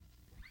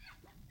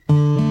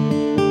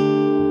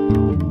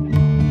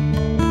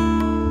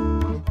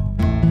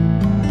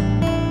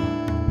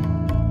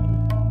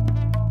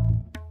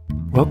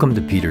Welcome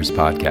to Peter's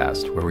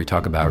podcast, where we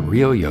talk about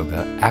real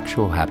yoga,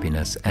 actual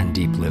happiness, and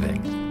deep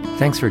living.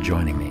 Thanks for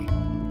joining me.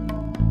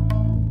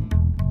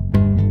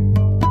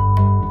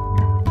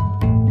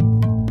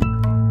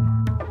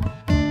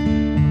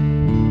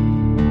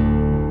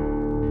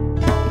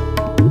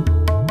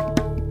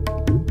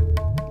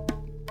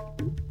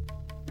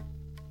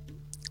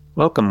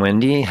 Welcome,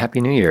 Wendy. Happy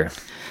New Year.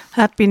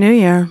 Happy New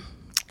Year.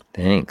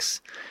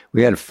 Thanks.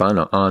 We had fun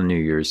on New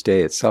Year's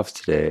Day itself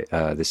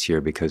this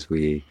year because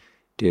we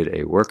did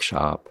a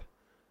workshop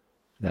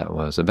that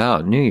was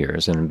about New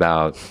Year's and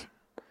about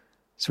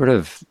sort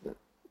of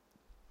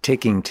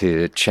taking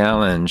to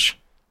challenge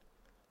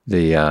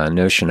the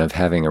notion of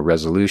having a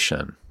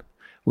resolution,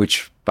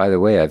 which, by the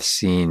way, I've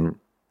seen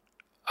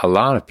a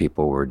lot of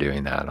people were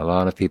doing that. A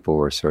lot of people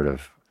were sort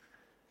of,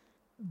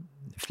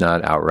 if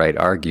not outright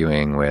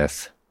arguing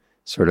with,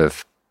 sort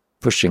of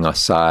pushing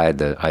aside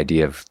the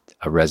idea of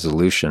a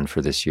resolution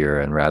for this year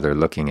and rather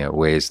looking at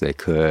ways they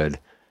could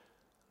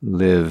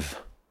live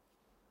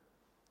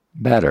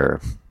better.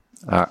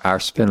 Our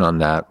spin on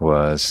that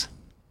was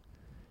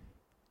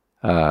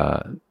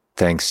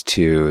thanks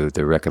to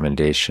the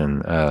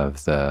recommendation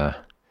of the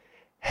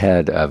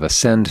head of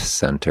Ascend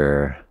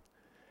Center,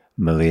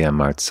 Malia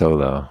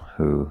Marzolo,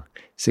 who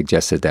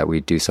suggested that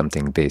we do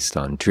something based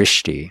on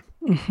drishti.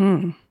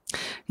 Mm-hmm.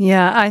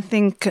 Yeah, I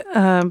think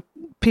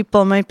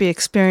people might be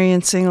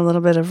experiencing a little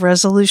bit of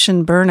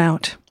resolution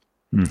burnout.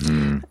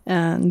 Mm-hmm.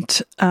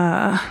 And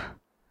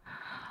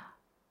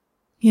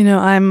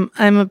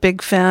I'm a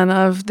big fan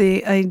of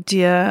the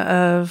idea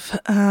of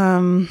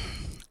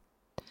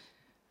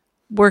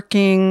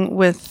working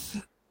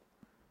with,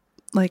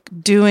 like,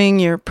 doing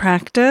your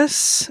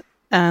practice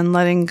and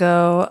letting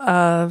go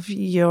of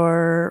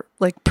your,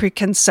 like,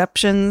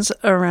 preconceptions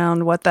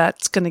around what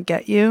that's going to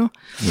get you.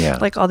 Yeah.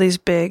 Like all these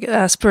big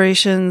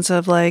aspirations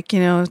of, like,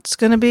 it's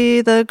going to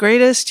be the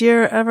greatest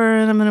year ever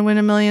and I'm going to win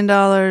 $1 million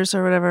or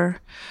whatever.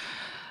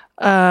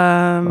 Or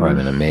I'm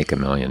going to make $1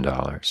 million.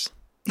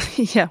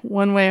 Yeah,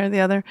 one way or the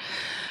other.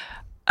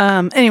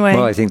 Anyway.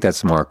 Well, I think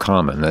that's more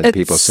common, that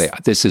people say,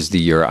 this is the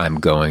year I'm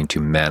going to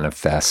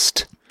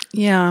manifest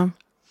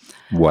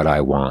what I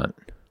want.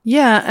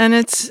 Yeah, and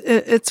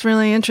it's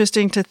really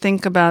interesting to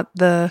think about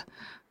the,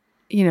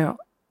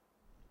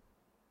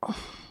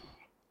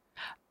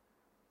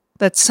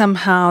 that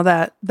somehow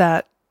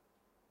that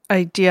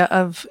idea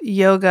of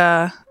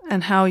yoga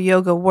and how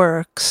yoga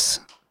works,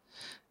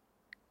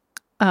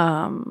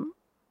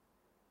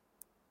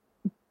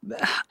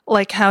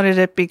 like, how did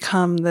it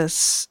become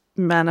this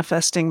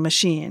manifesting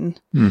machine?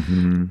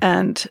 Mm-hmm.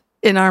 And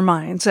in our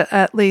minds,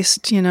 at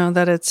least,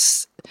 that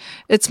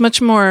it's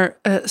much more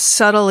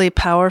subtly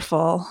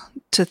powerful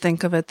to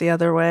think of it the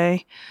other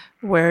way,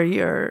 where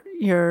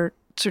you're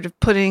sort of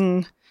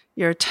putting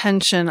your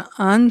attention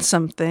on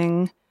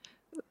something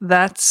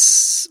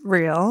that's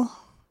real,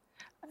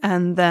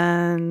 and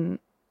then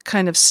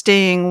kind of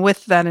staying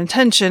with that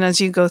intention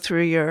as you go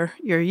through your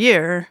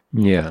year.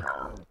 Yeah.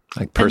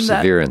 Like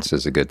perseverance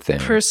is a good thing.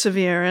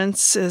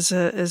 Perseverance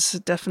is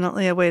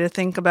definitely a way to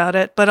think about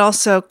it, but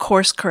also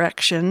course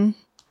correction.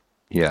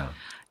 Yeah.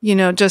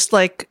 Just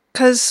like,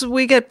 because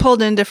we get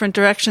pulled in different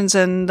directions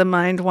and the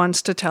mind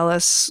wants to tell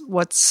us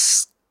what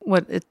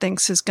it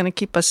thinks is going to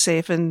keep us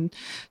safe and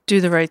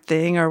do the right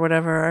thing or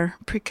whatever our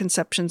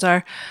preconceptions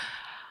are.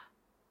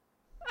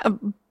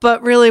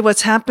 But really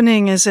what's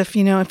happening is if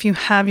you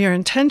have your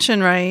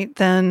intention right,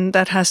 then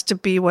that has to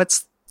be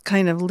what's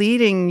kind of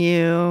leading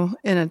you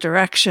in a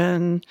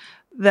direction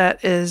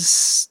that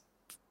is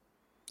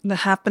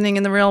happening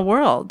in the real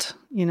world,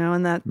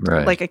 and that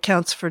like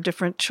accounts for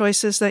different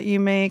choices that you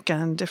make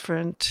and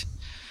different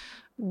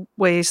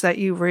ways that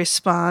you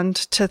respond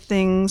to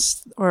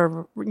things,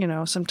 or,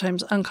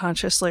 sometimes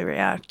unconsciously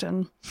react.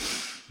 And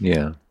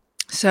yeah.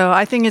 So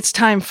I think it's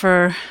time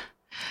for,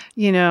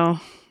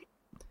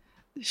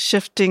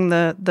 shifting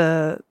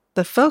the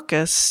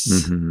focus.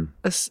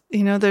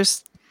 Mm-hmm.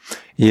 There's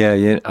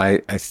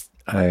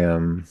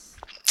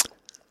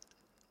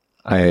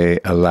I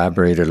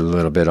elaborated a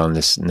little bit on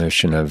this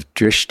notion of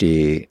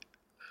drishti,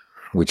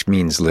 which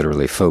means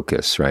literally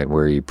focus, right?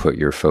 Where you put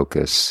your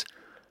focus.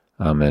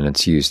 And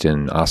it's used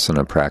in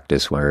asana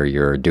practice where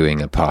you're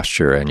doing a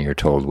posture and you're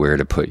told where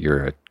to put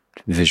your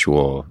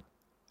visual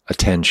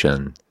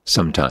attention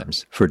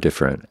sometimes for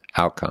different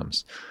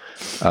outcomes.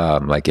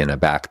 Like in a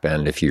back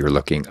bend, if you're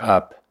looking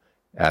up,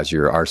 as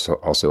you're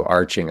also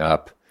arching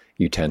up,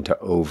 you tend to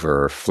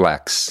over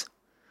flex.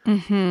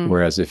 Mm-hmm.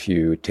 Whereas if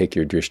you take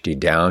your drishti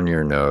down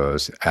your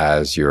nose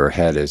as your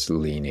head is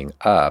leaning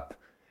up,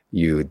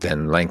 you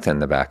then lengthen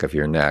the back of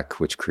your neck,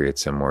 which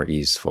creates a more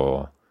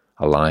easeful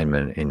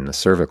alignment in the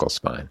cervical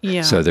spine.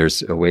 Yeah. So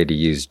there's a way to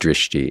use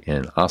drishti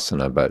in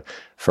asana, but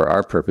for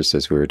our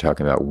purposes, we were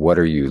talking about what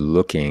are you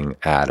looking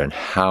at and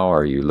how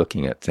are you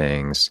looking at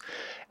things.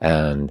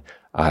 And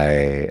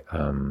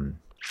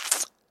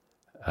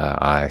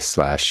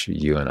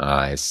you and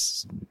I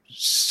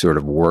sort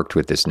of worked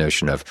with this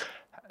notion of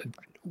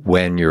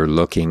when you're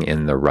looking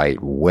in the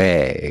right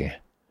way,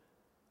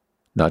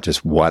 not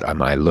just what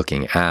am I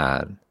looking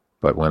at,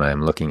 But when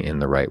I'm looking in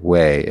the right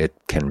way, it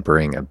can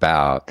bring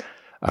about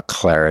a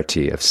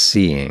clarity of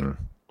seeing,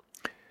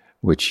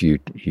 which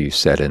you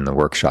said in the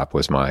workshop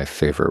was my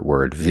favorite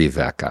word,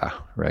 viveka,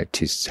 right?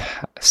 To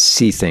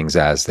see things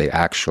as they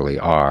actually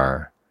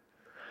are.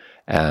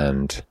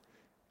 And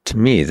to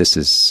me, this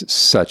is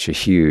such a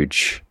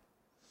huge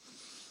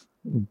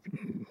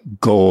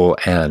goal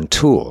and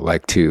tool,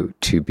 like to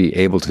be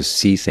able to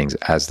see things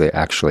as they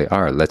actually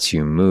are lets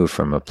you move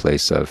from a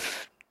place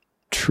of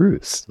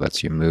truth,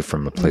 lets you move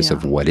from a place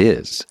of what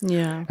is,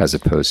 as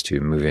opposed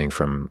to moving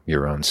from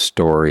your own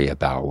story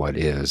about what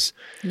is,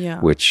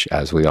 which,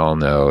 as we all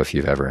know, if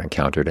you've ever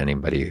encountered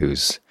anybody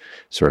who's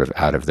sort of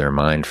out of their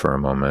mind for a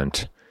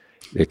moment,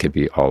 it could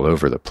be all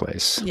over the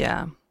place.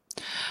 Yeah.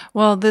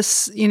 Well,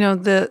 this,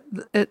 that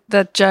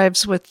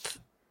jives with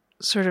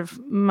sort of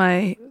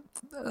my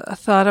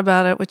thought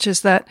about it, which is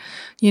that,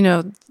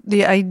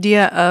 the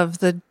idea of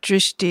the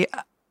drishti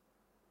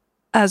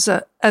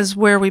as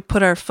where we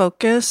put our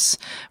focus.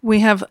 We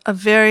have a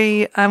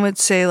very, I would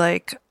say,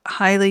 like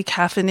highly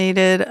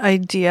caffeinated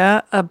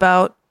idea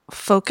about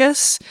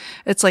focus.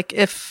 It's like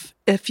if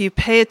you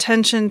pay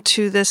attention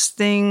to this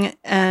thing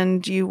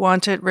and you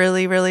want it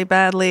really, really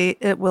badly,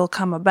 it will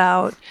come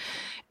about,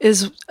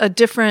 is a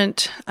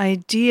different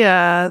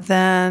idea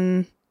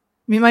than,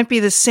 it might be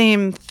the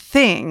same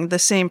thing, the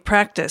same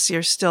practice.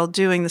 You're still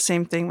doing the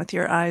same thing with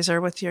your eyes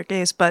or with your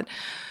gaze, but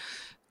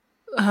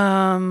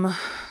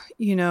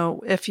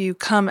if you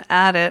come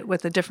at it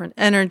with a different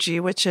energy,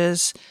 which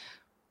is,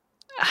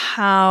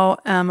 how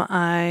am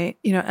I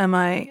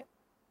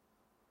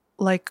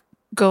like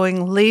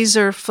going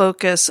laser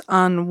focus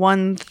on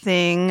one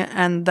thing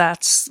and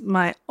that's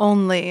my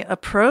only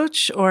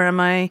approach? Or am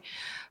I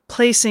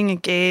placing a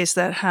gaze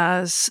that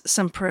has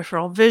some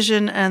peripheral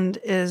vision and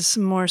is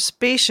more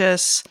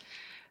spacious,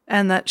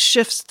 and that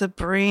shifts the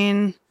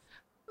brain,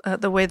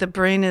 the way the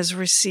brain is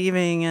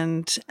receiving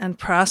and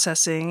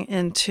processing,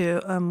 into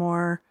a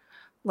more,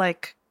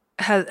 like,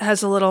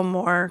 has a little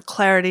more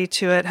clarity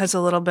to it, has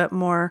a little bit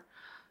more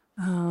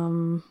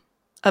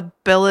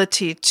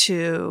ability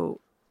to,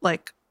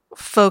 like,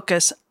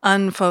 focus,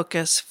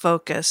 unfocus,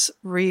 focus,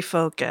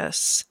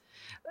 refocus,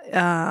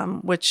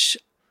 which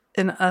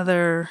in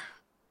other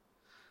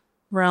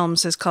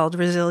realms is called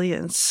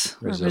resilience.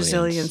 Or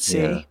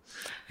resiliency.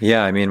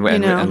 Yeah, I mean,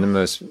 and the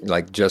most,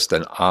 like, just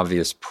an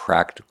obvious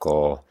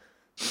practical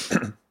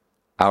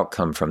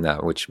outcome from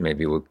that, which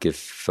maybe will give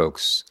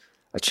folks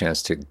a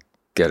chance to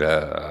get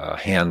a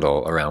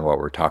handle around what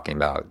we're talking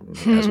about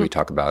as we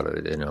talk about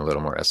it in a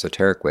little more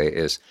esoteric way,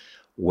 is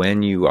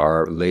when you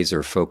are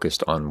laser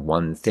focused on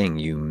one thing,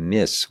 you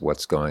miss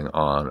what's going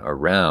on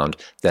around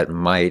that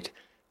might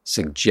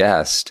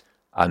suggest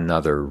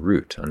another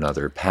route,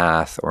 another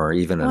path, or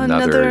even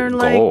another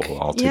goal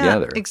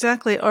altogether. Yeah,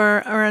 exactly. Or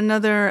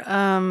another,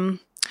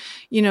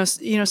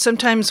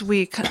 sometimes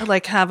we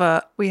like have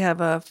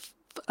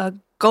a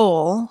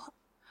goal,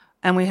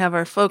 and we have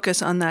our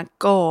focus on that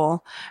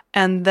goal.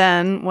 And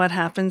then what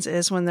happens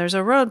is, when there's a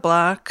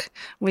roadblock,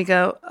 we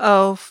go,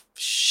 oh,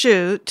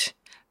 shoot,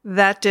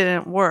 that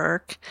didn't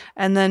work.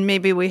 And then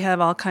maybe we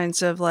have all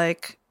kinds of,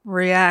 like,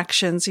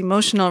 reactions,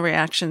 emotional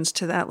reactions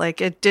to that.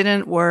 Like, it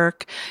didn't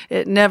work.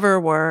 It never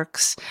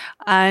works.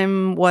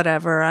 I'm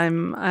whatever.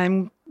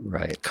 I'm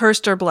right.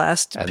 Cursed or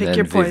blessed. And pick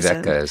your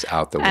poison. Viveka is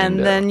out the window. And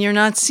then you're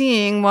not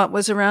seeing what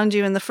was around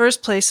you in the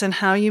first place and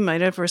how you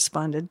might have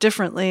responded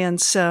differently. And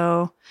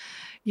so,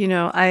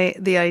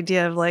 the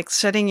idea of, like,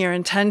 setting your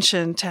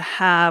intention to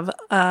have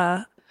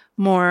a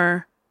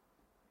more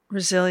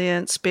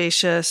resilient,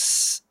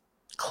 spacious,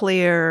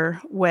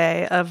 clear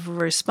way of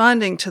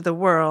responding to the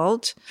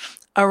world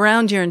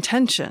around your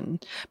intention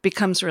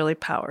becomes really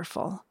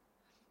powerful.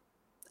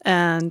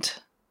 And,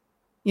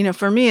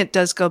 for me, it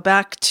does go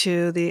back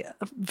to the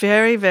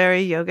very,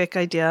 very yogic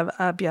idea of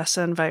abhyasa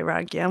and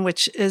vairagya,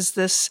 which is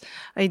this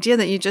idea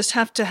that you just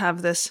have to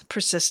have this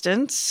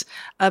persistence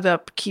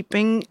about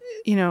keeping,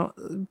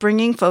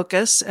 bringing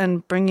focus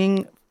and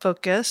bringing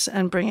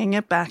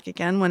it back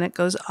again when it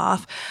goes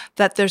off,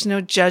 that there's no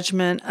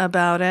judgment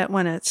about it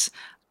when it's,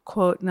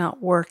 quote,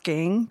 not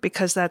working,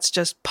 because that's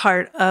just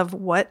part of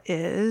what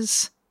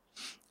is.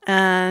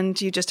 And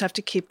you just have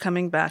to keep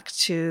coming back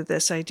to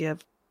this idea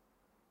of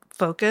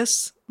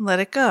focus, let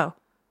it go.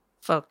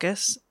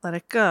 Focus, let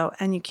it go.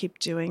 And you keep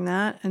doing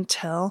that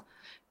until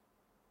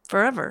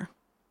forever.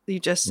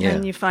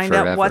 And you find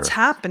forever. Out what's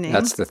happening.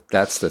 That's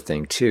the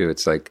thing too.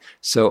 It's like,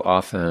 so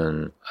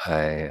often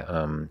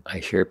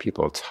I hear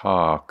people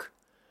talk,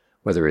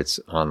 whether it's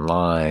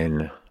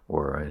online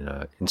or in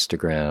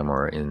Instagram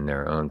or in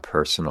their own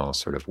personal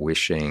sort of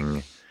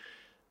wishing,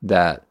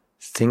 that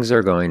things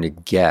are going to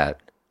get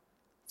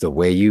the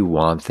way you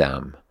want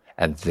them,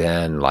 and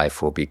then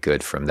life will be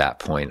good from that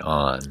point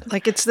on.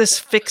 Like, it's this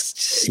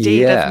fixed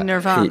state of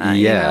nirvana.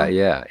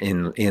 Yeah.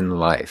 In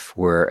life.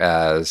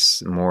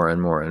 Whereas more and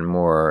more and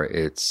more,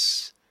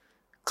 it's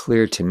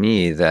clear to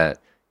me that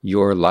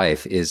your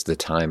life is the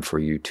time for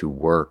you to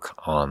work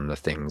on the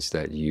things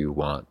that you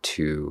want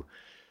to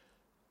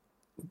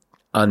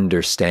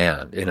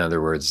understand. In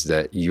other words,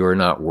 that you're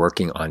not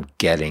working on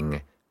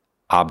getting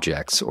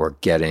objects or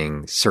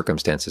getting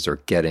circumstances or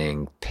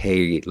getting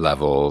pay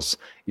levels.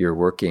 You're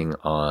working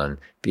on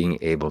being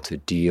able to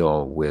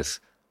deal with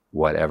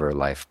whatever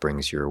life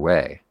brings your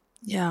way.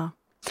 Yeah.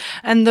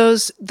 And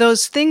those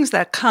things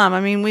that come,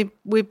 I mean,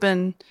 we've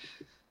been,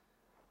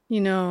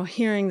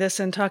 hearing this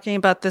and talking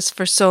about this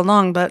for so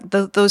long, but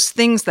those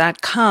things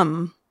that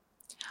come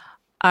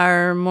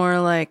are more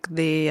like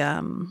they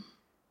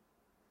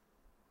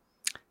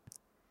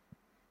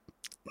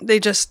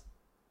just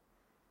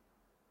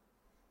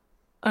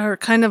are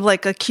kind of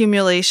like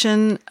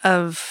accumulation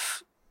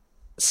of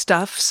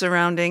stuff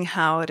surrounding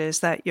how it is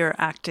that you're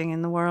acting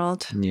in the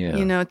world. Yeah.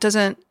 It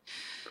doesn't,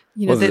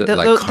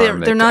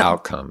 they're not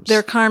outcomes.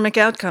 They're karmic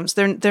outcomes.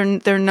 They're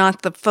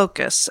not the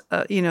focus.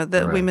 That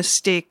Right. we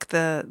mistake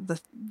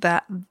the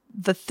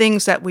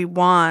things that we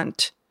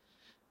want.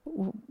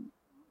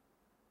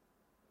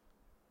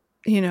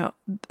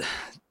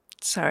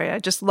 Sorry, I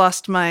just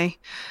lost my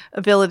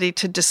ability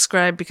to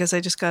describe because I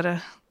just got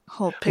a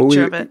whole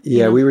picture of it.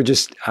 Yeah, we were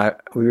just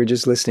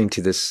listening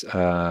to this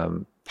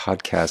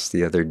podcast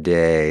the other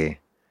day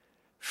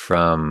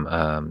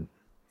from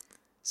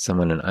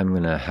someone, and I'm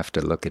going to have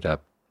to look it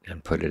up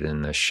and put it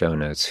in the show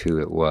notes who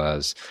it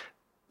was,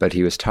 but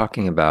he was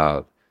talking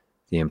about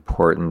the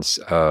importance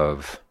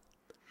of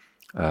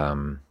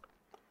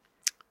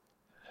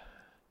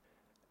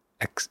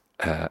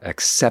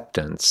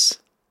acceptance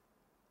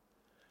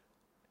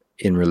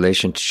in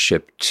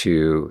relationship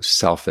to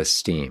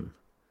self-esteem.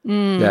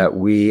 That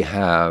we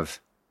have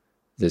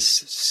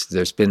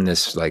there's been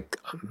this like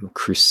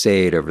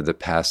crusade over the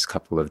past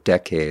couple of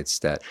decades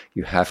that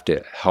you have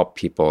to help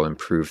people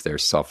improve their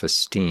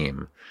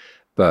self-esteem.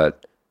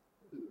 But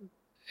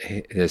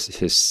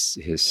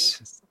his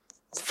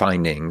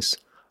findings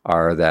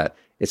are that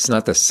it's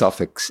not the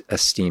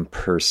self-esteem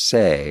per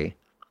se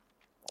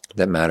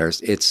that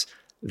matters. It's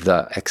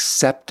the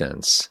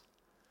acceptance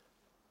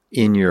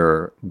in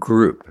your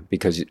group,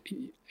 because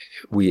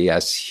we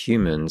as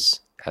humans,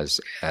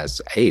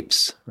 as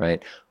apes,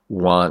 right,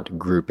 want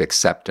group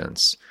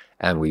acceptance,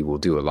 and we will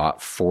do a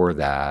lot for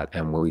that,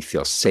 and we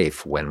feel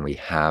safe when we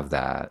have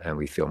that, and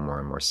we feel more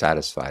and more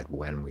satisfied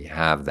when we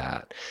have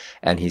that.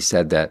 And he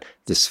said that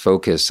this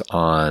focus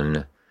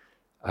on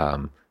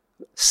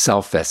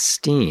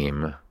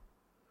self-esteem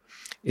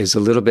is a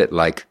little bit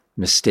like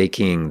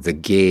mistaking the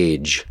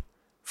gauge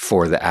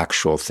for the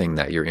actual thing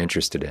that you're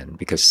interested in,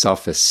 because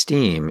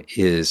self-esteem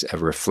is a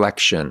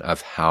reflection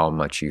of how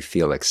much you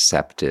feel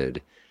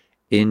accepted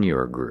in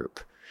your group.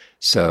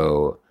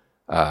 So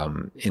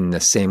in the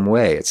same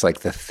way, it's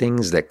like the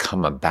things that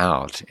come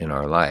about in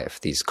our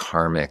life, these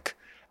karmic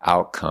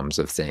outcomes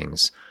of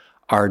things,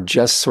 are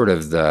just sort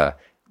of the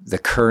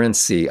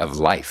currency of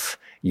life.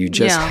 You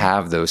just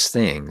have those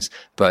things,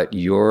 but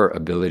your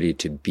ability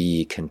to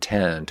be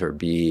content or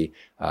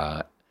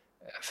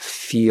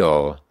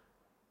feel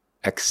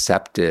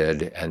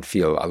accepted and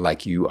feel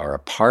like you are a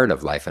part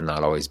of life and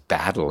not always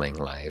battling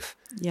life,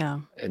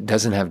 it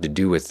doesn't have to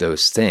do with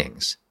those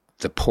things.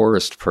 The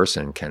poorest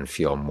person can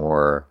feel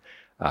more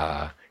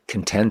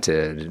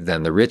contented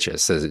than the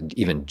richest. So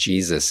even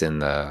Jesus in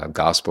the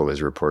gospel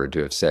is reported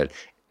to have said,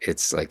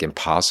 it's like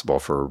impossible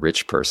for a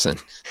rich person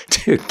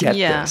to get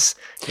this,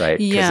 right?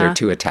 Because they're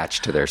too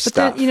attached to their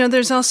stuff. Then,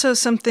 there's also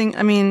something,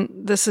 I mean,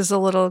 this is a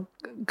little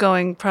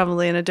going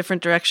probably in a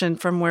different direction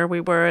from where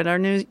we were at our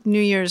New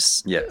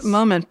Year's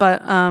moment.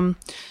 But,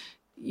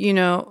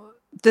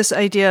 this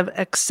idea of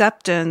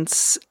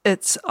acceptance,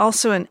 it's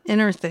also an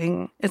inner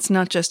thing. It's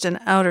not just an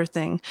outer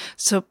thing.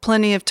 So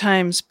plenty of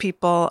times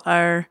people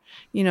are,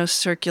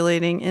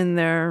 circulating in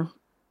their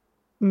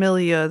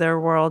milieu, their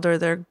world, or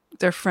their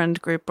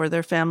friend group or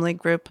their family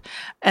group,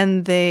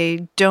 and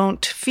they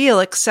don't feel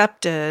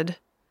accepted,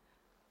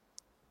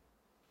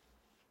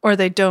 or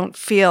they don't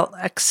feel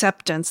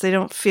acceptance. They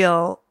don't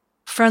feel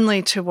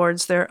friendly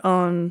towards their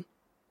own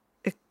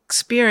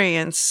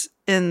experience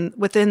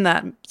within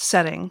that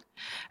setting.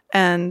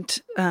 And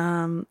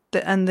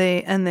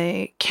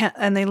they can't,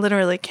 and they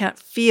literally can't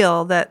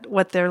feel that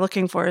what they're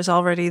looking for is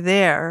already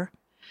there.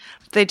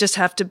 They just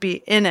have to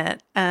be in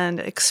it and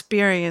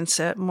experience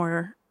it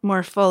more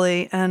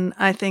fully. And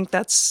I think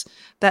that's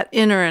that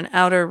inner and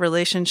outer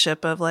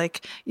relationship of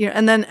like,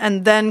 and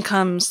then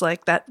comes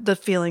like that, the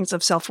feelings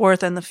of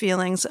self-worth and the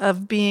feelings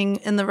of being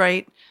in the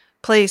right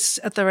place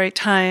at the right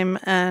time,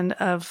 and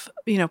of,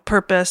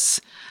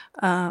 purpose,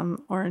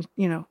 or,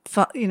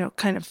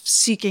 kind of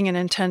seeking an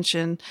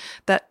intention.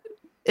 That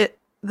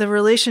the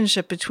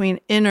relationship between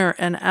inner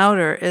and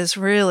outer is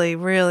really,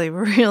 really,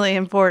 really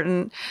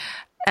important.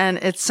 And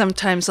it's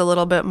sometimes a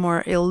little bit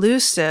more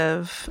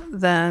elusive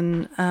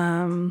than,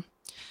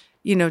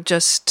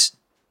 just,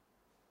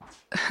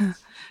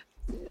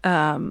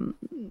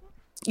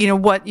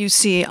 what you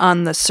see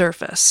on the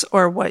surface,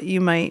 or what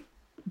you might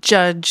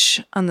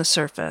judge on the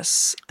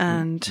surface.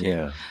 And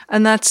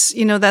that's,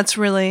 that's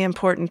really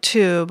important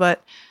too.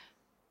 But,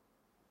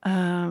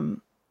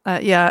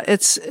 Yeah,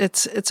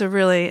 it's a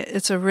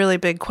really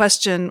big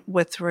question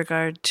with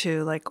regard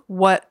to like,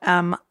 what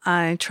am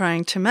I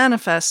trying to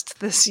manifest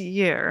this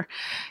year?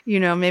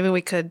 Maybe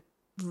we could.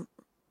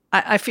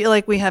 I feel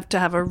like we have to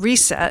have a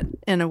reset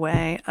in a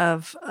way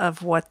of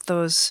what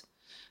those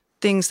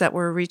things that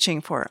we're reaching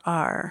for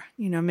are.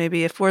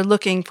 Maybe if we're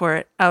looking for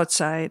it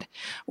outside,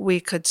 we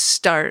could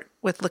start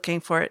with looking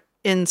for it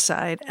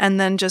inside, and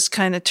then just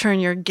kind of turn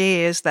your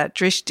gaze, that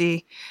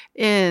drishti,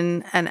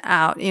 in and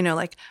out.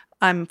 Like,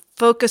 I'm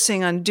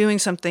focusing on doing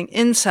something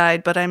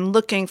inside, but I'm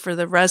looking for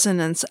the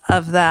resonance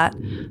of that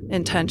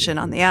intention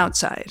on the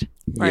outside,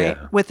 right?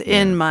 Yeah.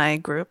 Within my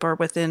group, or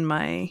within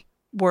my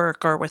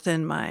work, or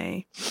within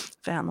my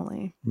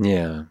family.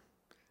 Yeah.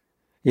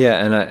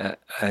 Yeah. And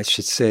I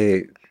should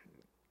say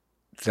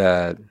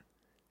that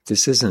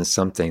this isn't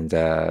something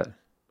that,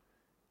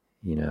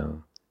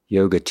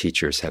 yoga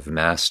teachers have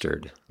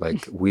mastered.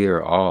 Like, we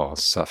are all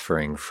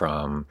suffering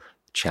from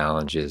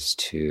challenges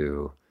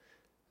to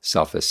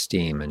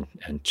self-esteem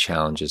and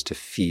challenges to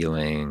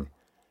feeling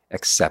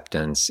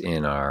acceptance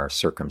in our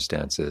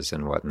circumstances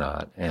and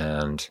whatnot.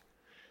 And,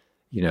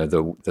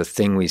 the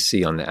thing we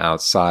see on the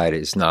outside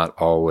is not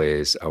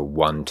always a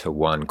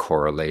one-to-one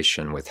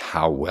correlation with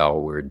how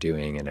well we're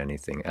doing in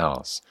anything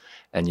else.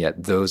 And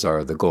yet those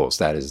are the goals.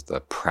 That is the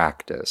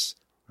practice,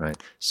 right?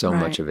 So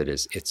much of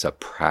it's a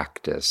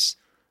practice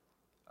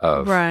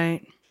of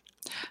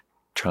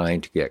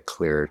trying to get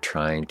clear,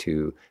 trying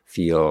to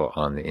feel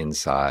on the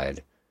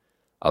inside,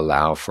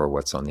 allow for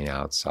what's on the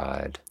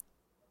outside.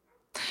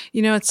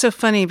 It's so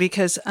funny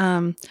because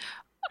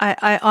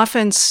I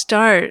often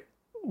start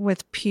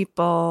with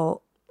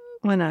people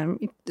when I'm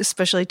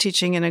especially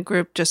teaching in a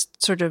group,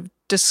 just sort of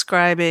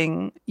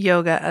describing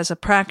yoga as a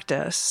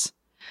practice,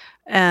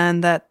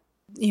 and that,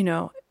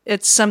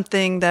 it's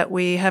something that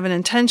we have an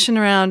intention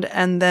around,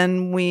 and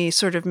then we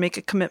sort of make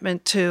a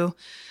commitment to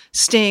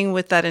staying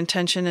with that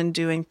intention and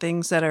doing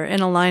things that are in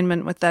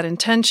alignment with that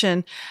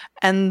intention.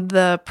 And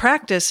the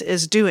practice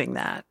is doing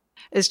that,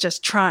 is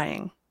just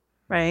trying,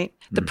 right?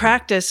 Mm-hmm. The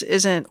practice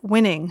isn't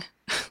winning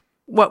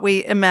what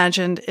we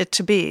imagined it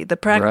to be. The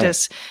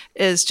practice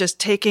is just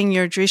taking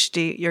your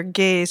drishti, your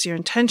gaze, your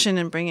intention,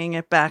 and bringing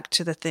it back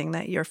to the thing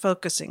that you're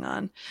focusing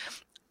on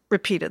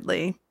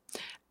repeatedly.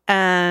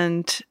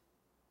 And,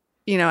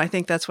 I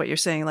think that's what you're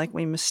saying. Like,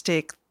 we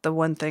mistake the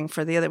one thing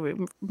for the other.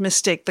 We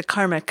mistake the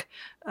karmic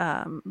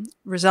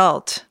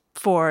result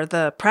for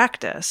the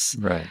practice.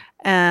 Right.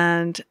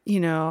 And,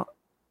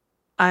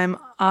 I'm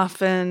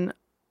often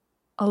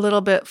a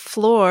little bit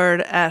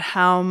floored at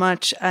how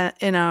much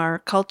in our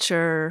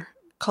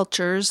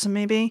cultures,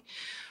 maybe,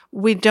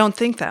 we don't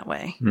think that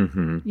way.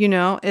 Mm-hmm.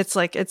 It's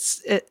like,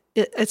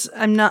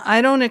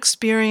 I don't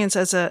experience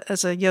as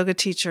a yoga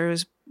teacher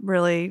who's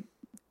really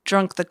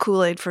drunk the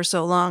Kool-Aid for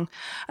so long.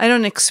 I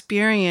don't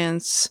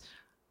experience,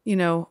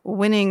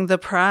 winning the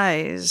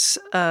prize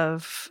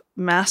of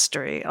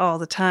mastery all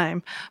the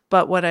time.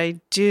 But what I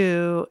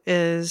do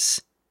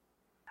is,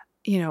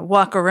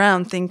 walk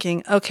around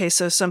thinking, okay,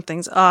 so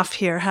something's off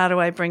here. How do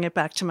I bring it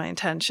back to my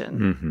intention?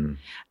 Mm-hmm.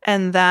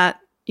 And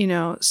that,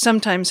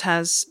 sometimes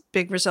has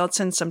big results,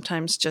 and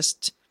sometimes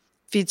just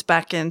feeds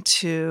back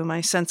into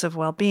my sense of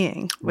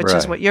well-being, which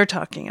is what you're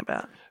talking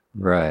about.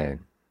 Right.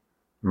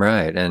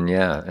 Right. And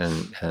yeah.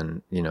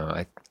 And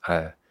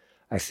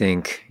I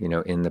think,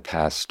 in the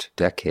past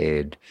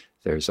decade,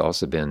 there's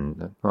also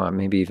been, well,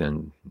 maybe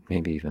even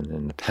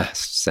in the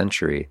past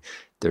century,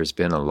 there's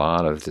been a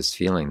lot of this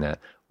feeling that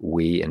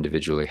we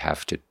individually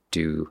have to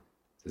do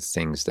the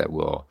things that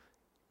will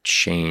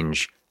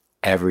change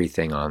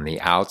everything on the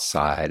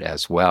outside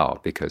as well,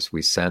 because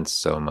we sense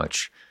so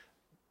much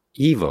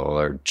evil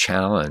or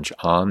challenge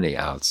on the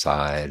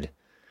outside,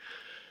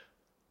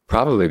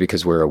 probably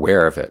because we're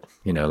aware of it.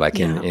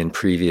 In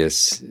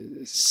previous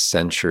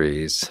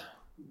centuries,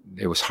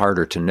 it was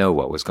harder to know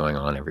what was going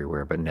on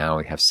everywhere, but now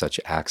we have such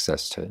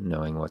access to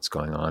knowing what's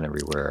going on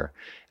everywhere.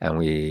 And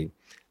we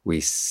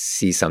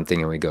see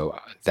something and we go,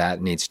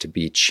 that needs to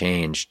be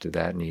changed,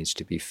 that needs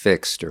to be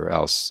fixed, or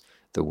else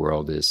the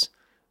world is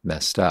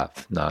messed up,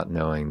 not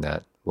knowing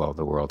that, well,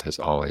 the world has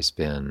always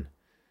been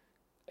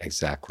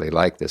exactly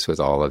like this, with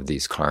all of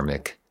these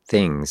karmic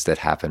things that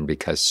happen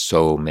because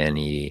so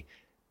many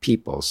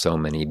people, so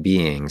many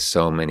beings,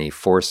 so many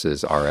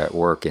forces are at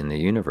work in the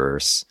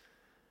universe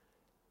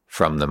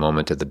from the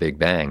moment of the Big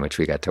Bang, which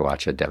we got to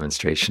watch a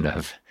demonstration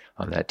of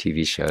on that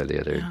TV show the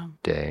other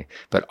day.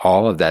 But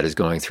all of that is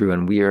going through,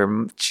 and we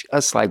are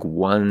just like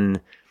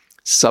one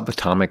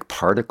subatomic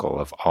particle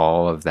of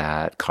all of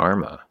that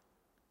karma.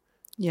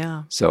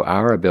 Yeah. So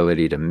our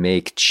ability to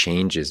make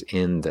changes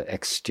in the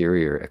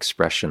exterior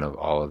expression of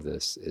all of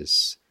this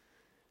is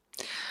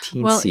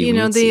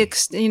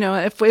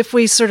teensy-weensy. If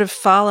we sort of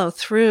follow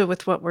through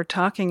with what we're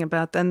talking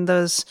about, then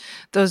those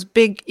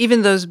big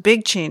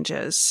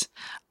changes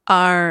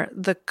are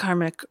the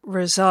karmic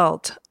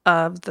result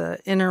of the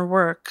inner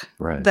work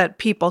that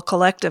people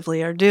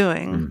collectively are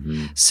doing.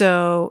 Mm-hmm.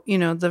 So,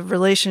 the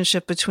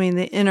relationship between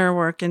the inner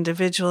work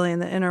individually and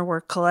the inner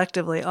work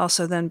collectively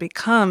also then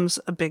becomes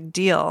a big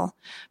deal,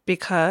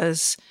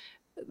 because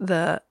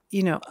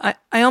I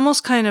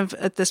almost kind of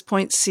at this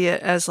point see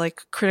it as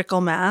like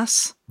critical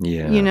mass,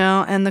 Yeah.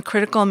 and the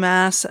critical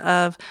mass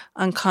of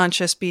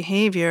unconscious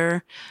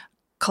behavior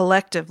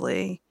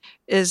collectively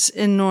is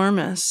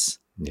enormous.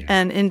 Yeah.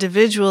 And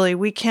individually,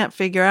 we can't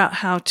figure out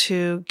how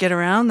to get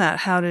around that,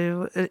 how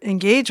to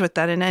engage with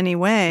that in any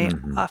way,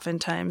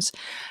 oftentimes.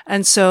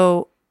 And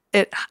so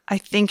it, I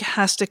think,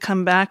 has to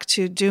come back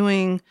to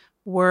doing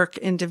work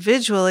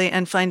individually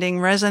and finding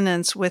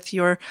resonance with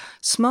your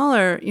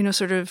smaller,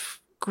 sort of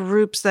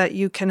groups that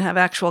you can have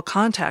actual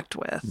contact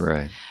with.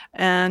 Right.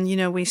 And,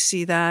 we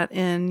see that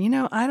in,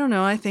 I don't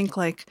know, I think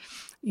like,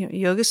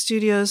 yoga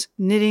studios,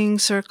 knitting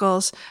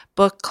circles,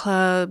 book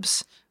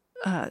clubs,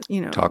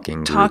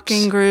 talking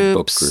groups,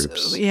 book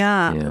groups.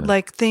 Yeah,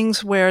 like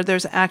things where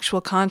there's actual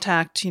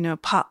contact,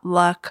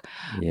 potluck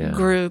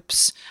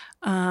groups.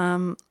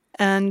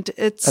 And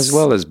it's as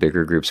well as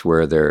bigger groups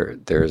where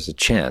there's a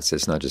chance.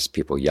 It's not just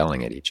people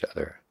yelling at each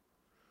other.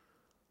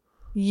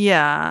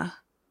 Yeah.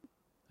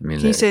 I mean,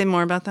 can you say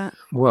more about that?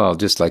 Well,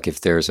 just like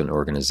if there's an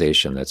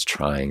organization that's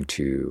trying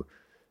to,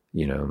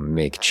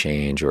 make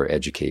change or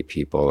educate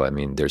people. I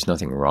mean, there's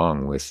nothing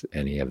wrong with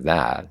any of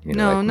that.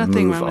 No, like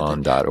nothing wrong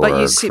with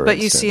it. But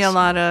you see a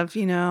lot of,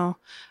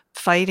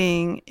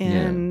 fighting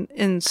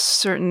in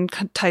certain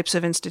types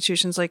of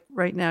institutions, like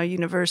right now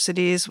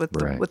universities with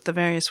the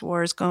various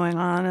wars going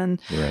on, and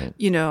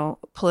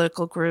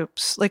political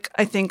groups. Like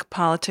I think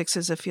politics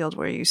is a field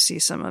where you see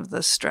some of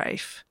the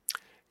strife.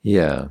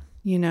 Yeah.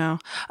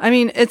 I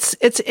mean,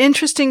 it's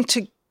interesting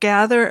to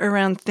gather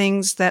around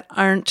things that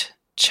aren't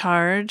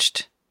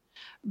charged,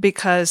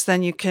 because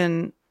then you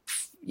can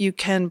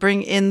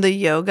bring in the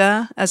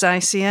yoga, as I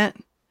see it,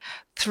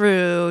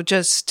 through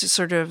just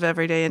sort of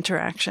everyday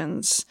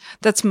interactions.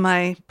 That's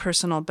my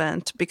personal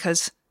bent,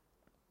 because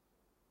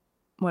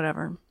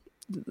whatever,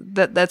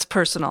 that's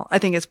personal. I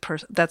think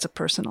that's a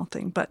personal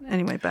thing. But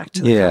anyway, back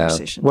to the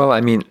conversation. Well,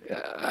 I mean,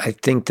 I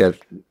think that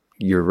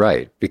you're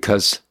right,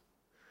 because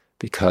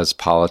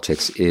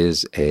politics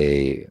is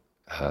a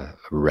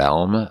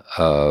realm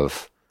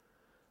of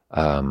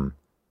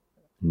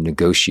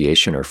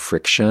negotiation or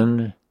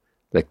friction,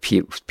 like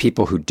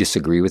people who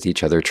disagree with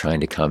each other trying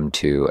to come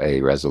to a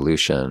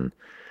resolution.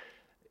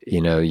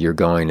 You're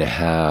going to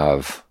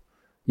have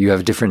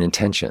different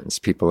intentions.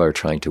 People are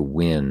trying to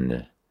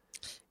win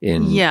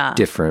in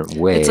different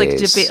ways. It's like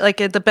debate.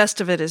 Like the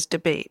best of it is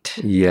debate.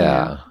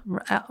 Yeah,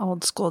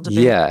 old school debate.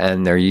 Yeah,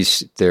 and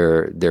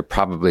there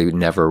probably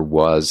never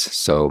was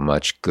so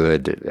much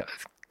good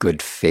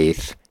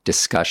faith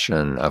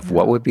discussion of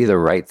what would be the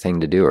right thing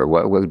to do, or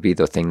what would be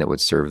the thing that would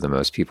serve the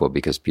most people,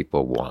 because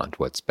people want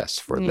what's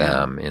best for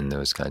them in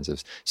those kinds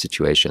of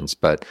situations.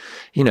 But,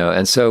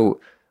 and so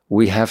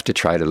we have to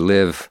try to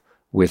live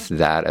with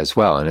that as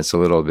well. And it's a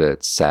little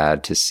bit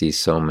sad to see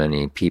so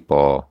many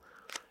people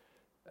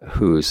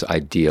whose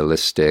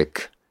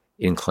idealistic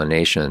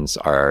inclinations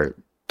are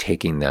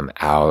taking them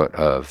out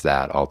of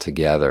that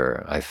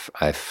altogether.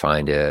 I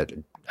find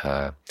it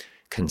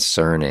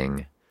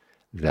concerning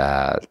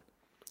that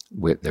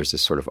there's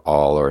this sort of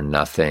all or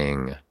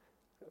nothing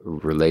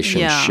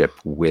relationship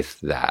with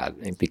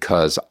that,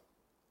 because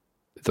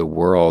the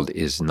world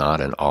is not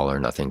an all or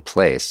nothing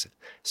place.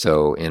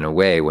 So in a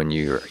way, when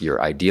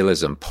your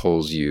idealism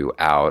pulls you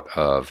out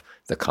of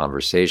the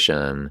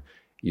conversation,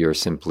 you're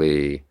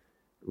simply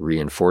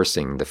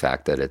reinforcing the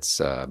fact that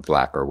it's a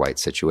black or white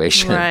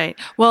situation. Right.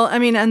 Well, I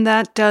mean, and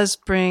that does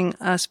bring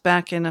us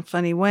back in a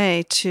funny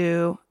way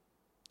to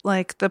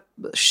like the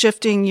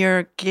shifting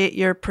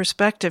your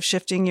perspective,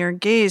 shifting your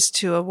gaze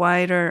to a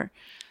wider,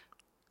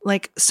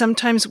 like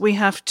sometimes we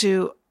have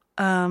to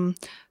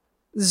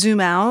zoom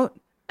out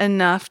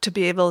enough to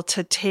be able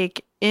to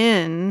take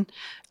in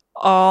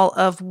all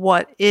of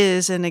what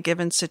is in a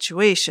given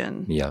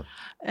situation. Yeah.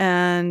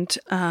 And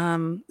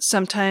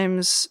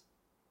sometimes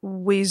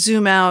we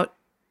zoom out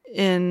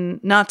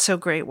in not so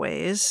great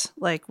ways,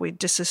 like we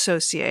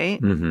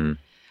disassociate. Mm-hmm.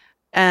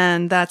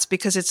 And that's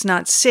because it's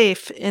not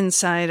safe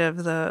inside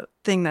of the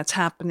thing that's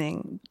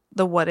happening,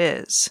 the what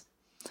is.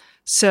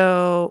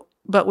 So,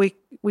 but we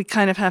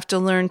kind of have to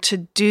learn to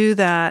do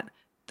that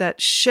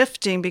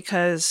shifting,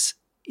 because,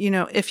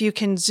 if you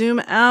can zoom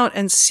out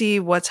and see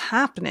what's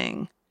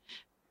happening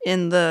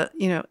in the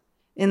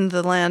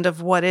land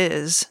of what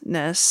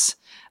isness,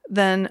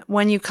 then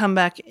when you come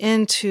back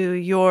into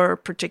your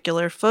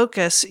particular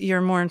focus, you're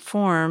more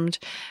informed.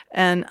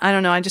 And I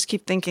don't know, I just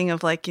keep thinking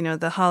of like,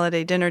 the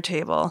holiday dinner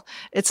table.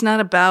 It's not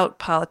about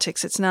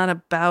politics. It's not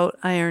about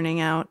ironing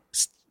out,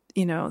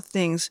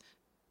 things,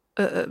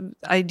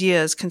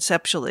 ideas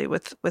conceptually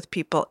with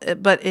people,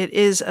 but it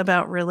is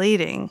about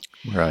relating.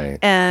 Right.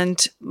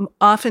 And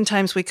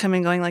oftentimes we come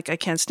in going like, I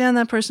can't stand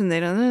that person. They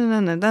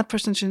don't, no, that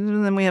person should,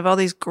 and then we have all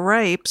these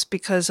gripes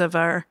because of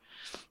our,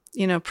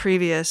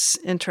 previous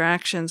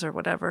interactions or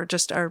whatever,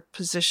 just our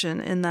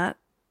position in that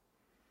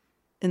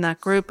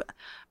group.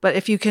 But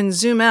if you can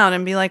zoom out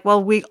and be like,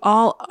 well, we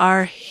all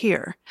are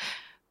here.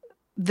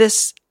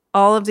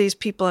 All of these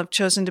people have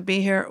chosen to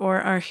be here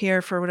or are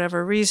here for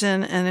whatever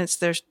reason, and it's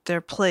their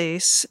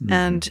place.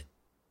 Mm-hmm.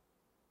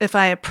 if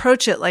I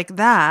approach it like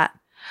that,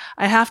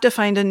 I have to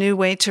find a new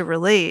way to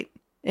relate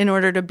in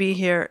order to be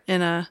here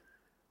in a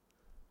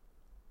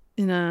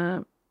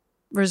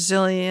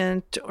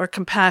resilient or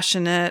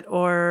compassionate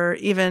or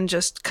even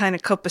just kind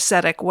of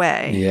copacetic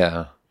way.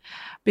 Yeah.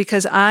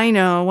 Because I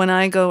know when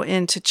I go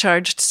into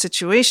charged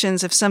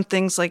situations, if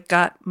something's like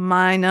got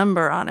my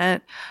number on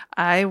it,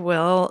 I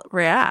will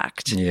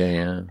react.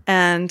 Yeah.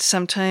 And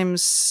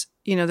sometimes,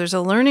 there's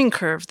a learning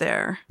curve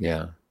there.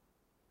 Yeah.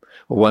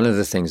 Well, one of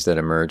the things that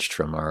emerged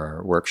from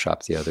our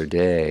workshop the other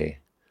day,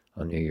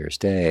 on New Year's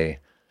Day,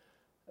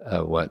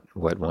 what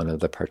one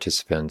of the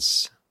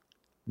participants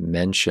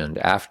mentioned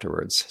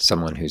afterwards,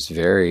 someone who's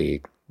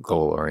very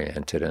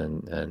goal-oriented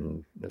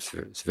and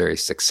is very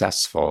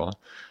successful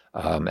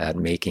at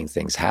making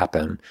things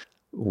happen,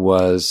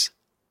 was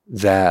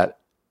that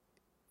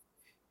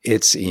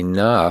it's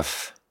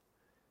enough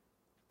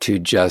to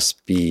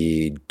just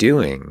be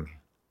doing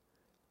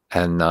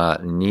and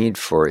not need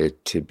for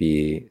it to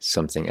be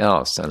something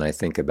else. And I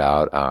think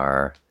about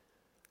our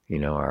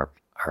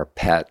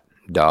pet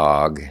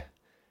dog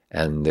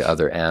and the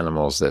other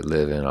animals that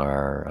live in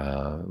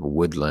our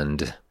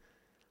woodland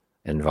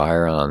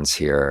environs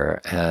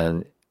here.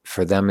 And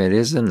for them, it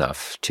is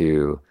enough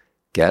to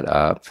get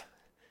up,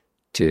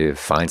 to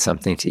find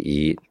something to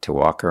eat, to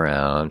walk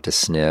around, to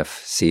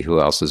sniff, see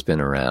who else has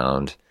been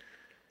around,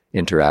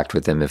 interact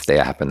with them if they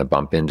happen to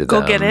bump into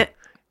them. Go get it.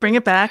 Bring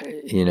it back.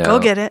 Go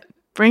get it.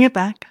 Bring it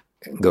back.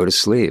 Go to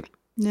sleep.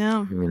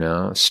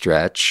 Yeah.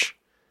 Stretch.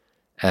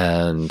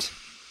 And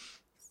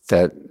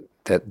that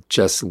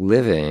just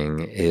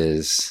living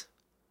is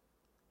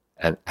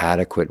an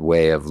adequate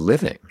way of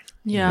living.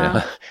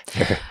 Yeah.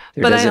 There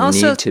but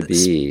doesn't need to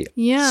be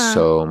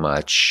so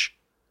much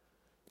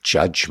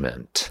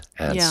judgment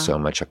and Yeah. so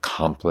much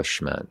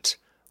accomplishment.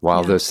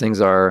 While those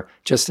things are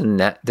just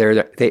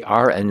they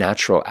are a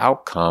natural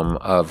outcome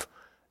of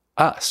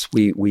us.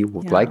 We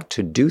like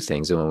to do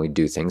things, and when we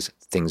do things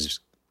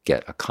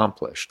get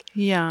accomplished.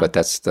 Yeah. But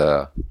that's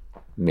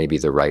maybe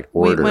the right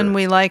order. When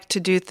we like to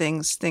do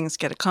things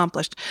get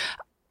accomplished.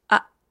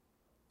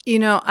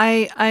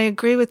 I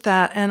agree with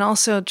that. And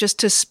also just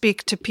to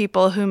speak to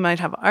people who might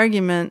have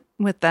argument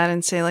with that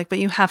and say like, but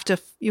you have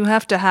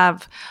to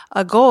have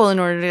a goal in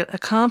order to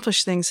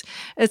accomplish things.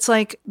 It's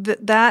like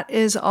that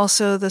is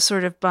also the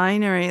sort of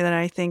binary that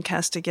I think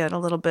has to get a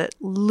little bit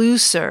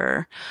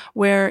looser,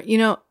 where,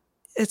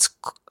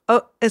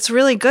 it's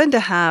really good to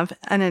have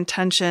an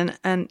intention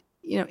and,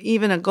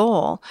 even a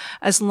goal,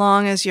 as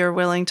long as you're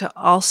willing to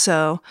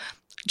also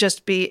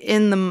just be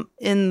in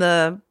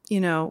the,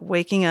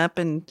 waking up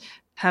and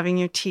having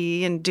your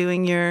tea and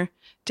doing your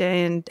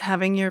day and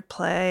having your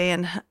play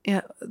and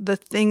the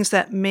things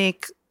that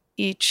make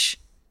each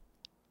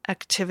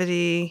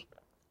activity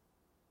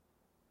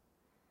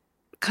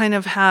kind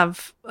of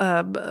have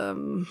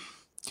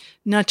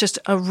not just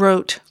a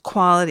rote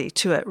quality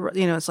to it.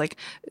 You know, it's like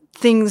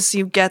things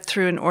you get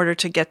through in order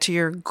to get to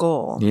your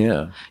goal.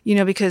 Yeah. You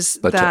know, because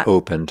but that, to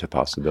open to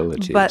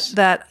possibilities. But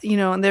that, you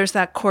know, and there's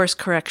that course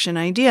correction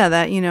idea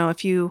that, you know,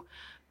 if you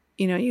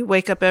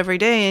wake up every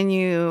day and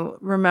you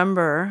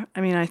remember,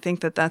 I mean, I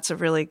think that that's a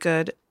really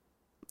good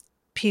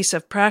piece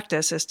of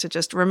practice, is to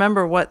just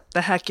remember what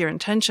the heck your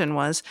intention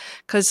was.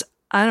 Because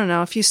I don't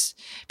know, if you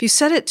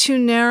set it too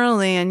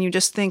narrowly and you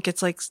just think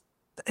it's like,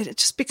 it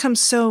just becomes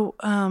so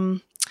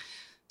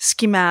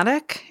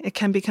schematic. It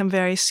can become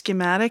very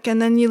schematic,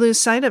 and then you lose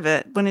sight of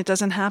it when it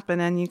doesn't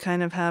happen, and you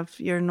kind of have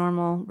your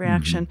normal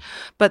reaction.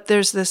 Mm-hmm. But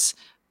there's this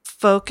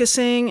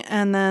focusing,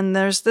 and then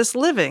there's this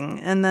living,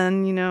 and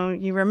then, you know,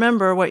 you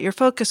remember what your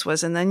focus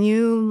was, and then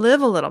you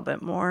live a little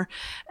bit more.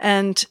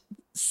 And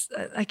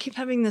I keep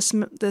having this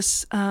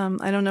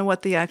I don't know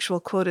what the actual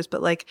quote is,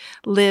 but like,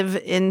 live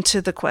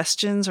into the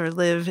questions or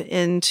live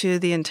into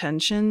the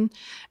intention.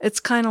 It's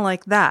kind of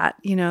like that,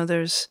 you know,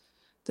 there's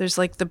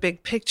like the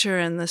big picture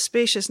and the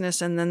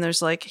spaciousness, and then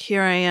there's like,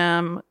 here I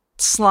am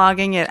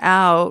slogging it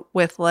out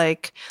with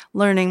like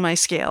learning my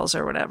scales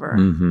or whatever.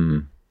 Mm-hmm.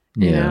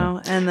 Yeah. You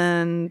know, and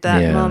then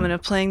that moment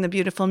of playing the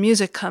beautiful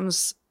music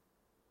comes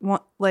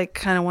like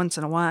kind of once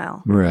in a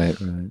while. Right.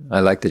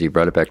 I like that you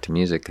brought it back to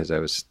music, because I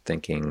was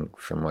thinking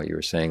from what you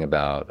were saying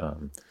about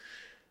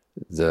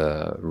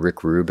the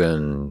Rick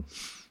Rubin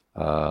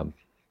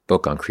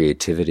book on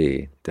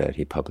creativity that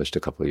he published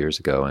a couple of years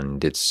ago, and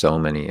did so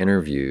many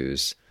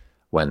interviews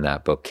when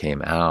that book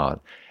came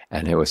out.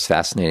 And it was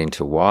fascinating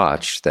to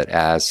watch that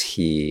as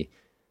he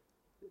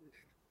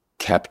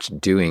kept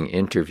doing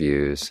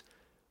interviews,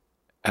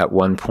 at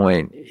one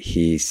point,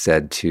 he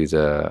said to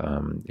the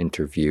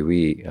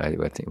interviewee,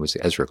 I think it was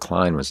Ezra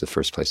Klein was the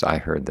first place I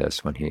heard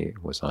this, when he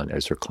was on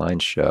Ezra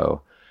Klein's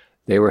show.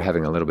 They were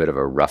having a little bit of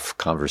a rough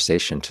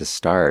conversation to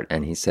start,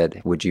 and he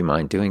said, would you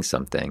mind doing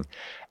something?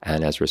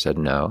 And Ezra said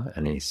no,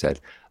 and he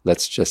said,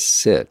 let's just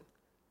sit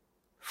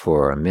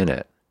for a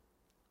minute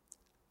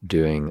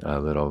doing a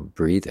little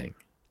breathing.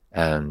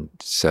 And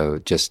so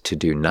just to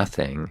do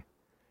nothing,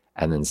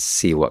 and then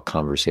see what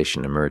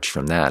conversation emerged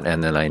from that.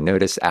 And then I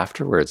noticed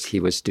afterwards he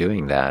was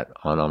doing that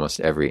on almost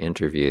every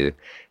interview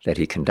that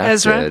he conducted.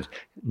 Ezra?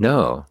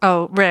 No.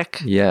 Oh,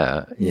 Rick.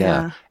 Yeah.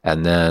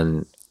 And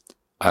then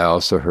I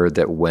also heard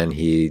that when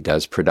he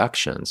does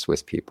productions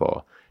with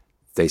people,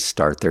 they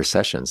start their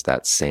sessions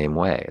that same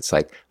way. It's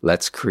like,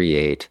 let's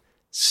create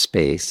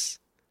space,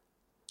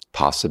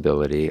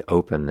 possibility,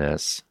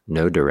 openness,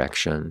 no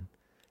direction,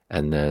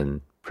 and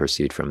then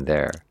proceed from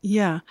there.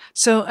 Yeah.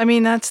 So, I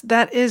mean,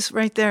 that is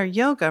right there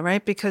yoga,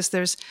 right? Because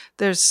there's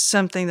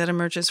something that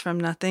emerges from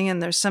nothing,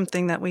 and there's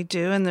something that we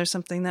do, and there's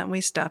something that we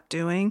stop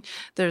doing.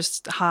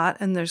 There's hot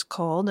and there's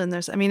cold, and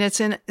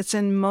it's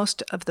in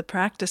most of the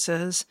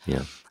practices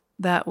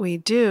that we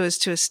do is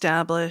to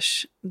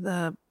establish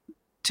the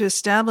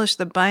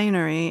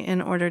binary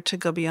in order to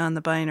go beyond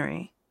the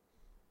binary,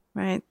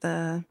 right?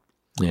 That's,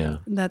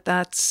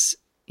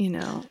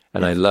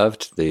 And I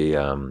loved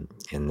the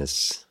in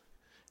this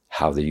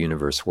How the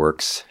Universe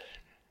Works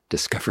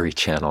Discovery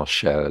Channel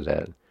show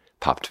that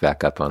popped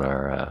back up on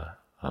our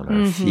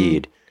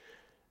feed,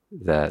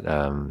 that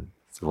the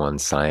one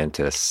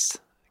scientist,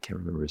 I can't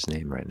remember his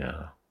name right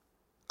now,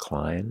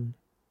 Klein?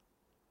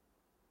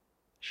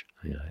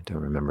 Yeah, I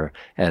don't remember.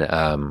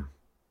 And,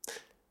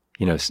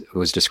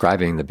 was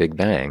describing the Big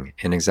Bang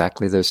in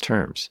exactly those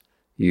terms.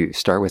 You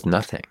start with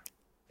nothing.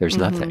 There's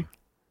nothing.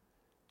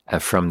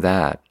 And from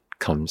that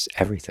comes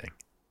everything.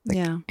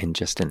 In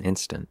just an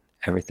instant,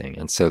 everything.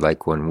 And so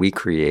like when we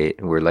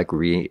create, we're like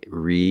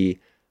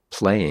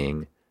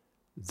replaying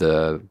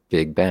the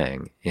Big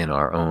Bang in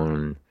our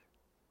own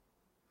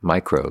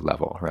micro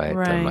level, right?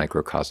 The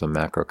microcosm,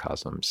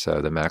 macrocosm.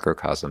 So the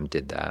macrocosm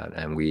did that.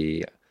 And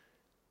we,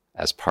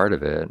 as part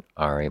of it,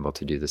 are able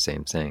to do the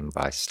same thing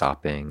by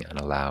stopping and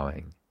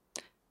allowing.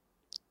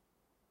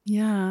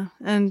 Yeah.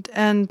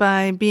 And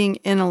by being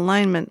in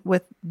alignment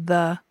with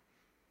the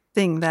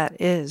thing that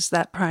is,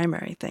 that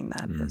primary thing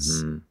that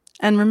is,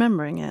 and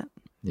remembering it.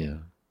 Yeah.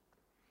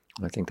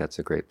 I think that's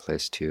a great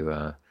place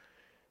to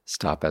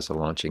stop as a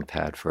launching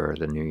pad for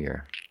the new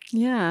year.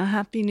 Yeah.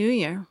 Happy New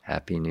Year.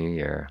 Happy New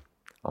Year.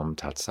 Om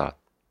Tat Sat.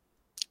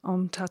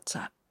 Om Tat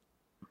Sat.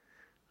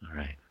 All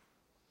right.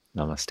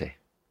 Namaste.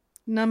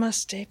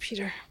 Namaste,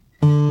 Peter.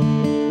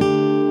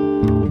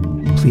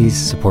 Please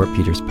support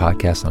Peter's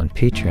podcast on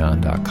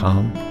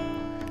patreon.com.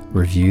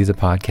 Review the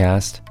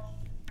podcast.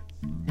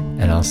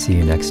 And I'll see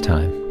you next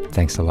time.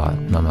 Thanks a lot.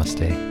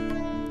 Namaste.